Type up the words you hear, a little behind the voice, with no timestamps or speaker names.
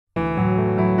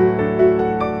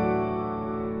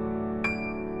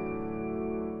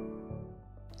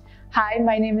Hi,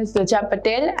 my name is Dwija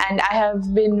Patel and I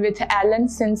have been with Alan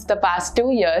since the past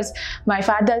 2 years. My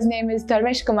father's name is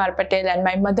Dharmesh Kumar Patel and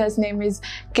my mother's name is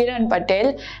Kiran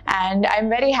Patel, and I'm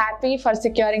very happy for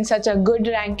securing such a good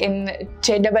rank in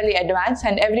JEE Advanced,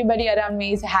 and everybody around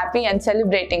me is happy and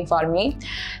celebrating for me.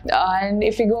 And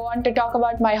if we go on to talk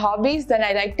about my hobbies, then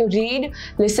I like to read,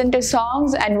 listen to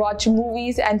songs and watch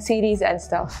movies and series and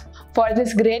stuff. For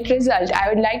this great result, I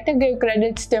would like to give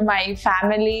credits to my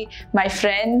family, my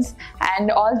friends, and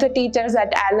all the teachers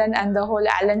at Allen and the whole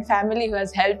Allen family who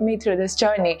has helped me through this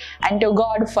journey, and to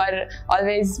God for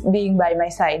always being by my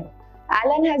side.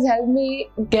 Allen has helped me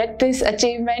get this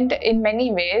achievement in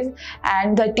many ways,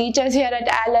 and the teachers here at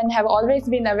Allen have always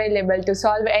been available to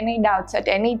solve any doubts at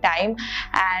any time,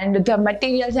 and the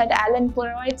materials that Allen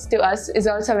provides to us is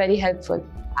also very helpful.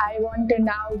 I want to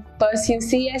now pursue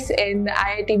CS in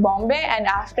IIT Bombay, and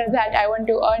after that I want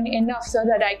to earn enough so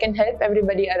that I can help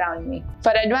everybody around me.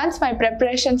 For advanced, my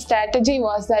preparation strategy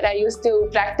was that I used to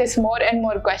practice more and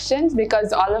more questions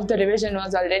because all of the revision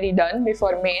was already done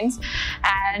before mains,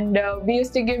 and we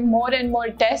used to give more and more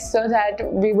tests so that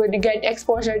we would get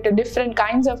exposure to different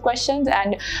kinds of questions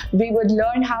and we would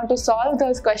learn how to solve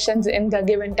those questions in the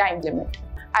given time limit.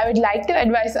 I would like to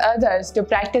advise others to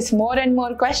practice more and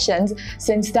more questions,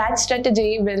 since that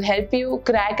strategy will help you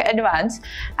crack advanced,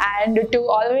 and to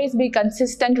always be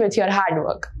consistent with your hard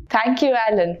work. Thank you,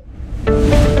 Alan.